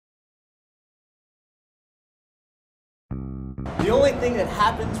The only thing that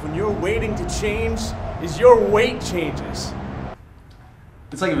happens when you're waiting to change is your weight changes.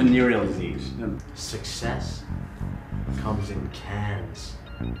 It's like a venereal disease. Success comes in cans,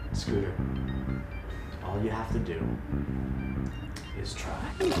 Scooter. All you have to do is try.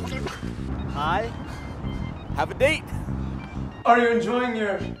 Hi. Have a date. Are you enjoying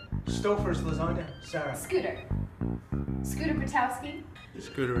your Stouffer's lasagna, Sarah? Scooter. Scooter Patowski.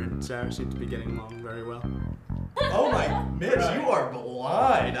 Scooter and Sarah seem to be getting along very well. Oh my, Mitch, you are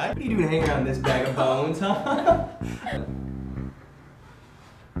blind. What are you doing hanging around this bag of bones, huh?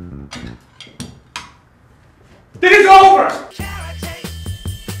 It is over!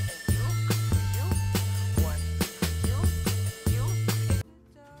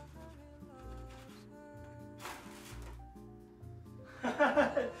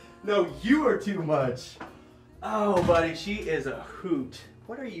 No, you are too much. Oh, buddy, she is a hoot.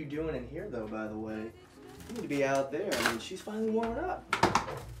 What are you doing in here, though, by the way? You need to be out there. I mean, she's finally warming up.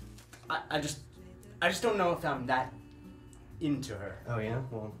 I just don't know if I'm that into her. Oh, yeah?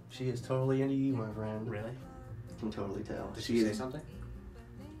 Well, she is totally into you, my friend. Really? I can totally tell. Did she say something?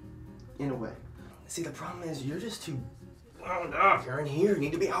 In a way. See, the problem is you're just too wound up. You're in here. You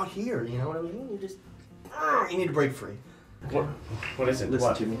need to be out here. You know what I mean? You just... You need to break free. Okay. What is it?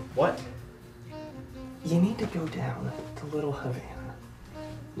 Listen to me. What? You need to go down to Little Havana.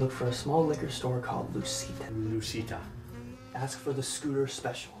 Look for a small liquor store called Lucita. Lucita. Ask for the Scooter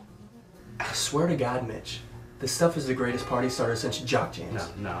Special. I swear to God, Mitch, this stuff is the greatest party starter since Jock Jams.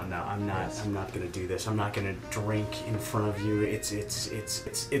 No, I'm not. Yes. I'm not gonna do this. I'm not gonna drink in front of you. It's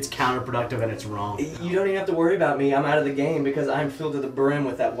counterproductive and it's wrong. You don't even have to worry about me. I'm out of the game because I'm filled to the brim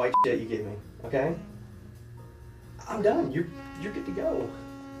with that white shit you gave me. Okay? I'm done. You're good to go.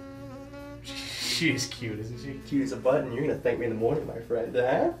 She's cute, isn't she? Cute as a button. You're gonna thank me in the morning, my friend.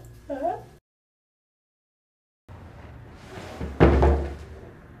 Huh? Huh?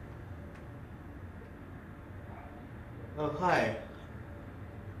 Oh, hi.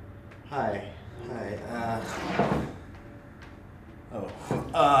 Hi.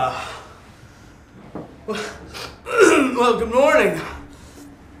 Well, good morning.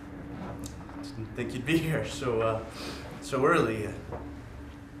 Didn't think you'd be here so early.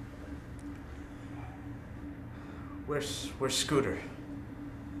 Where's Scooter?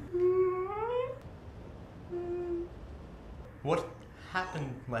 What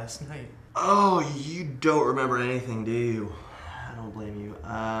happened last night? Oh, you don't remember anything, do you? I don't blame you.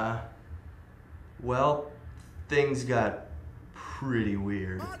 Well, things got pretty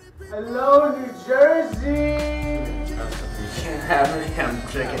weird. Hello, New Jersey! You can't have me, I'm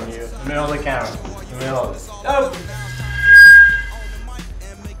tricking you. Middle of the counter. Middle. Oh!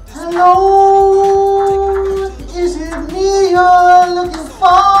 Hello? Is it me you're looking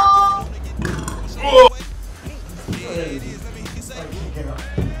for?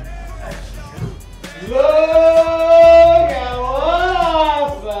 Look at what I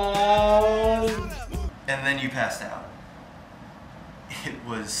found! And then you passed out. It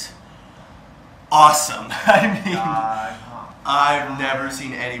was awesome. I mean, I've never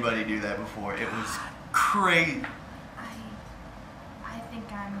seen anybody do that before. It was crazy. I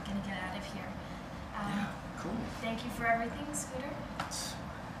think I'm gonna get out of here. Yeah, cool. Thank you for everything, Scooter. It's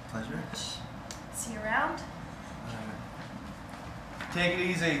a pleasure. See you around. Take it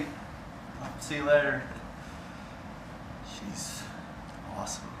easy. See you later. She's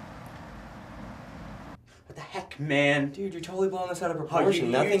awesome. What the heck, man? Dude, you're totally blowing this out of Oh,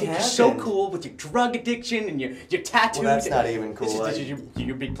 proportion. Nothing you're happened. so cool with your drug addiction and your tattoos. Well, that's not even cool. This is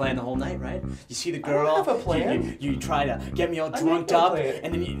your big plan the whole night, right? You see the girl. I don't have a plan. You try to get me all I drunked have no up,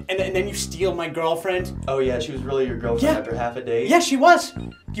 plan. and then you steal my girlfriend. Oh yeah, she was really your girlfriend Yeah. after half a date? Yeah, she was.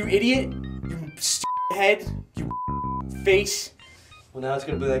 You idiot. You head. You face. Well, now it's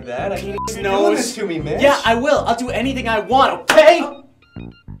gonna be like that? I can't Penis you're doing nose. this to me, Mitch. Yeah, I will. I'll do anything I want, okay?